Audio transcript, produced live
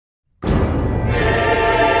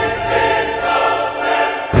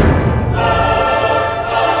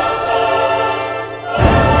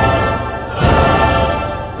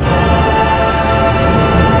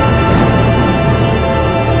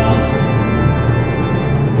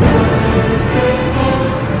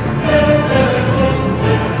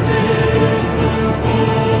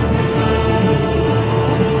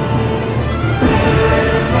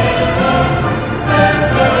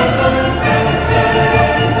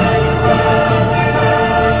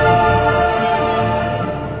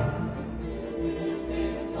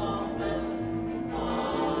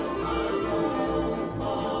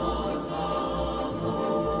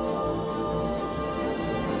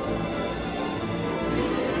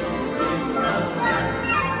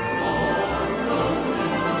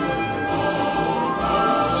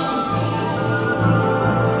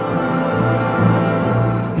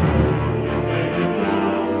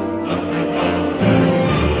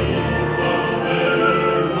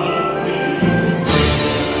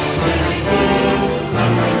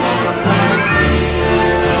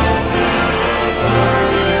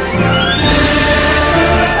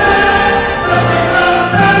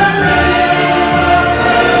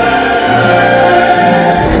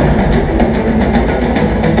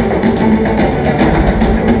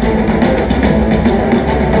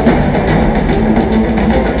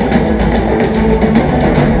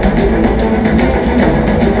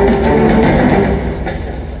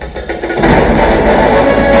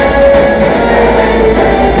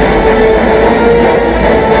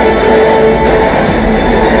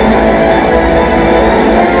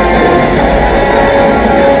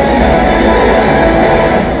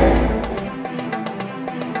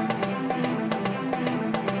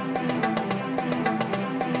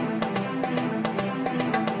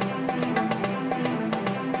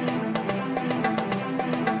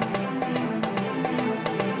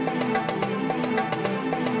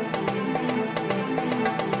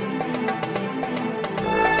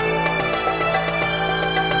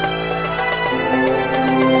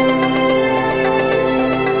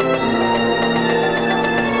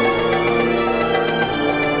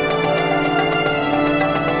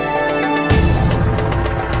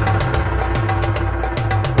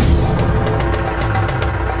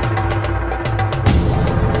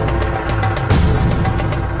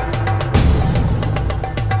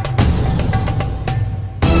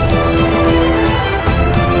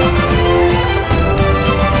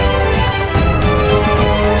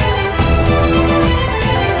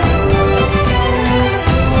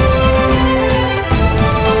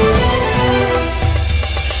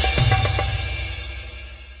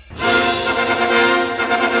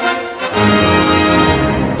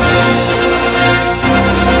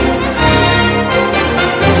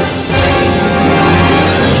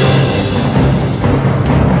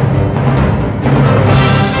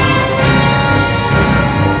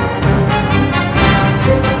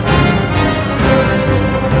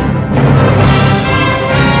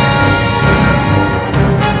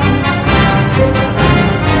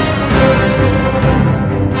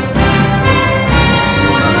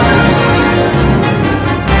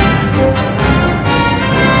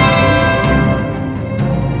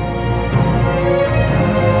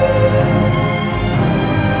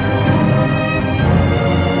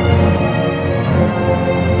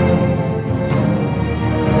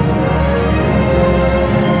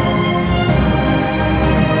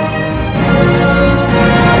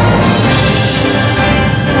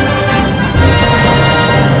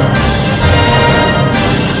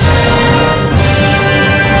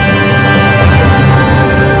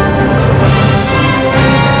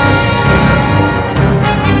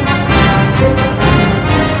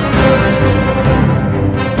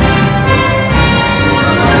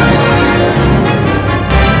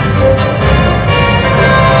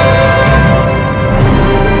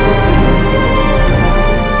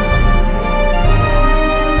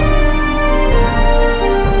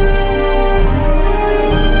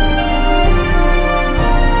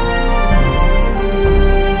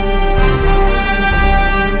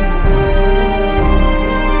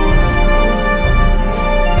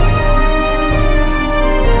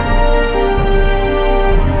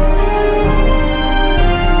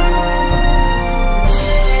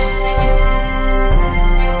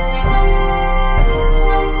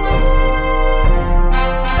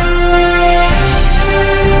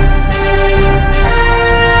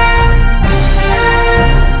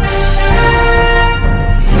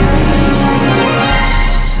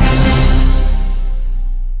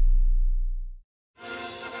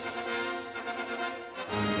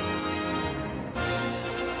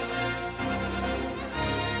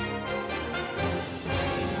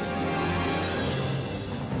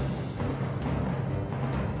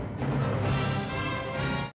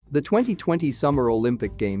The 2020 Summer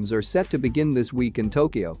Olympic Games are set to begin this week in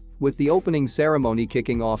Tokyo, with the opening ceremony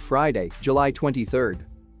kicking off Friday, July 23.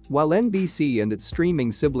 While NBC and its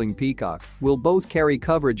streaming sibling Peacock will both carry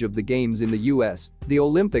coverage of the Games in the US, the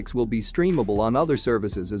Olympics will be streamable on other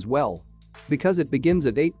services as well. Because it begins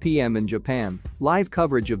at 8 p.m. in Japan, live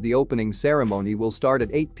coverage of the opening ceremony will start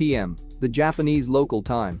at 8 p.m., the Japanese local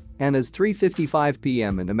time, and as 3:55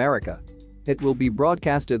 p.m. in America. It will be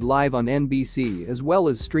broadcasted live on NBC as well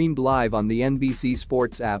as streamed live on the NBC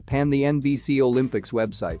Sports app and the NBC Olympics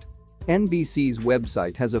website. NBC's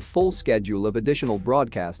website has a full schedule of additional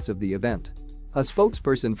broadcasts of the event. A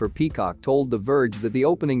spokesperson for Peacock told The Verge that the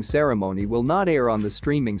opening ceremony will not air on the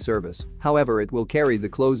streaming service, however it will carry the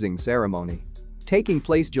closing ceremony. Taking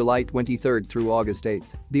place July 23 through August 8,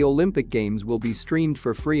 the Olympic Games will be streamed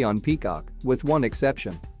for free on Peacock, with one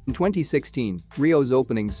exception. In 2016, Rio's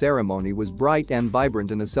opening ceremony was bright and vibrant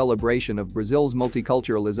in a celebration of Brazil's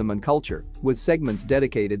multiculturalism and culture, with segments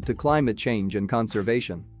dedicated to climate change and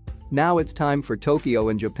conservation. Now it's time for Tokyo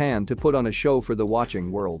and Japan to put on a show for the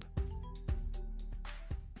watching world.